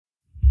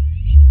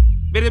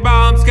Be the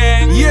bombs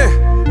gang. Yeah,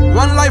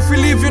 one life we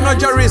live, you know,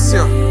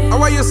 Jahricio.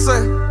 How are you,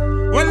 say?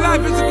 Well,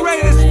 life is the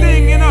greatest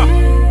thing, you know.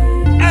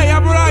 Hey,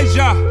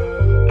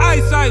 Aborijah,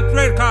 eyesight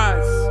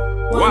records.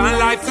 One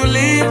life to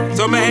live,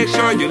 so make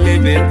sure you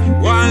live it.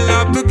 One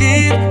love to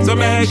give, so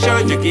make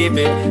sure you give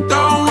it.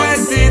 Don't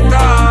waste it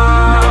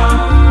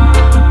all.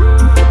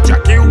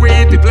 Jackie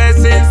with the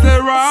blessings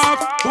thereof.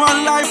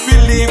 One life we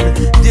live,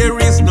 there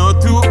is no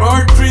two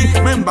or three.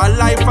 Remember,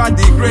 life are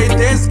the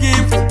greatest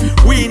gift.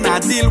 We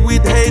not deal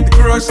with hate,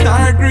 grudge,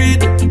 or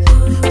greed.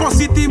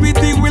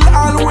 Positivity will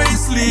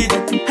always lead.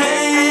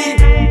 Hey,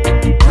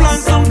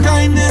 plant some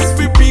kindness,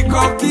 we pick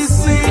up this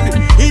seed.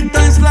 In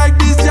times like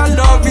this, your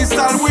love is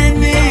all we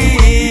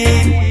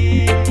need.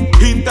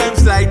 In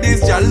times like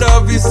this, your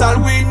love is all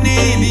we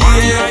need. Yeah.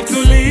 One life to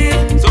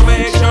live, so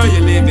make sure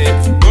you live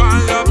it.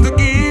 One love to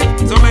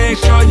give, so make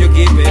sure you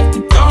give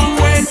it.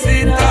 Don't waste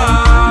it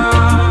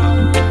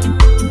all.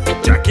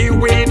 Jackie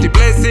with the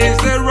blessings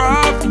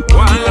thereof.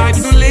 One life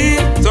to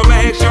live, so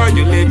make sure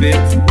you live it.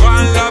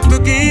 One love to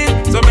give,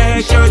 so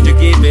make sure you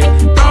give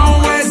it.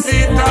 Don't waste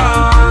it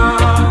all.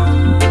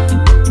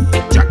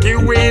 Jackie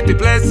with the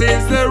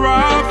blessings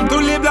thereof. To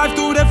live life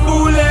to the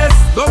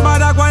fullest. Don't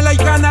bother going like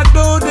you cannot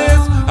do this.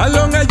 As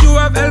long as you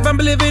have help and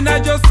believing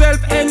in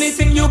yourself,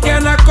 anything you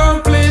can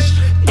accomplish.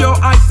 Yo,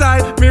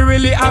 eyesight, me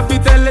really happy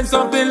telling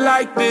something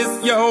like this.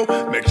 Yo,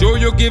 make sure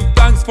you give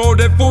thanks for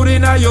the food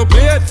in your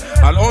plate,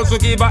 and also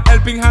give a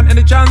helping hand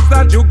any chance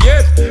that you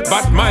get.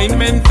 But mind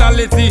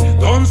mentality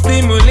don't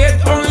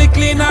stimulate. Only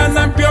clean hand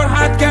and pure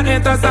heart can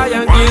enter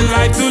Zion. One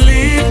life to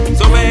live,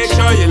 so make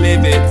sure you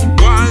live it.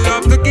 One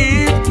love to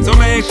give, so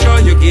make sure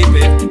you give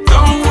it.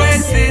 Don't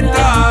waste it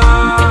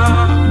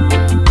all.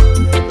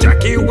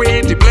 Jackie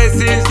with the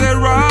blessings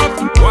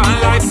thereof.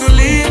 One life to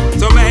live,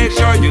 so make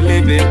sure you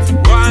live it.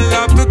 One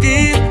love to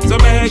give, so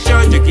make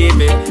sure you give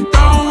it.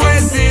 Don't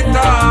waste it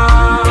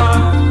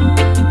all.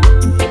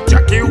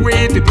 Jackie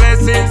with the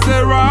blessings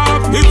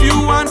thereof. If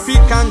you want to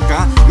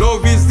conquer,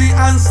 love is the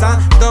answer.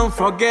 Don't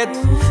forget,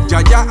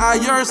 Jaja are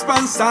your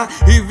sponsor.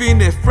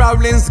 Even if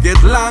problems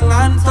get long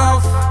and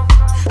tough,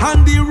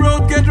 and the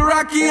road get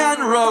rocky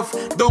and rough,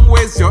 don't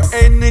waste your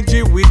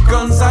energy with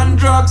guns and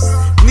drugs.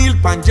 Kneel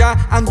panja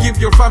and give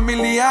your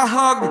family a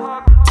hug,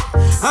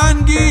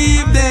 and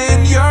give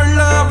them your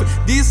love.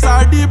 These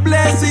are the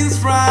blessings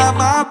from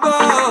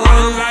above.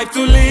 One life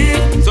to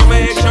live, so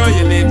make sure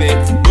you live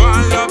it.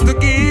 One love to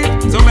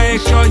give, so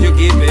make sure you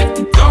give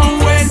it.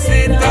 Don't waste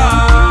it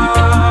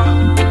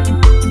all.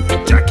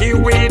 Jackie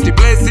with the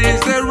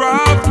blessings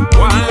thereof.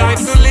 One life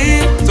to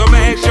live, so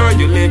make sure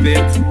you live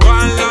it.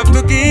 One love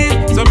to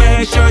give, so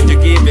make sure you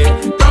give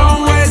it.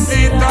 Don't waste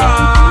it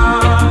all.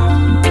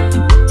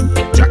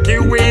 Jackie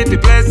with the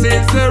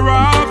blessings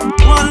thereof.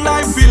 One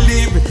life we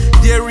live,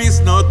 there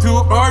is no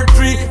two or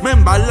three.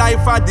 Remember,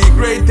 life are the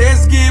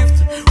greatest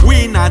gift.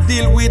 We not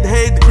deal with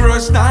hate,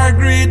 grudge, or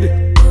greed.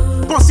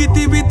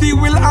 Positivity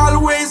will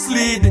always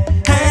lead.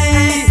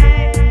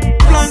 Hey,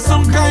 plant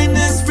some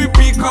kindness, we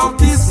pick up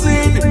this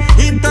seed.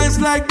 In times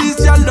like this,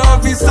 your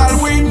love is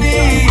all we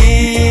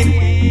need.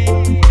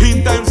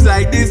 In times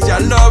like this, your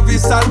love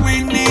is all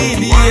we need.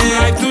 Yeah. One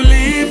life to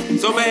live,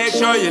 so make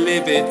sure you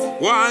live it.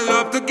 One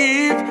love to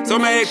give, so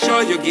make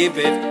sure you give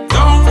it.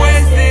 Don't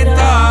waste it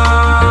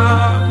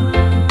all.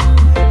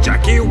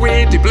 Jackie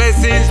with the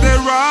blessings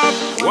thereof.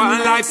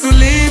 One life to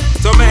live,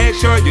 so make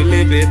sure you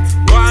live it.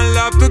 One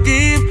love to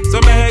give,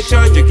 so make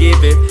sure you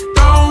give it.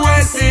 Don't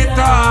waste it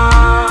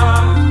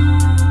all.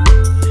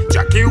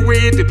 Jackie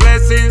with the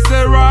blessings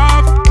thereof.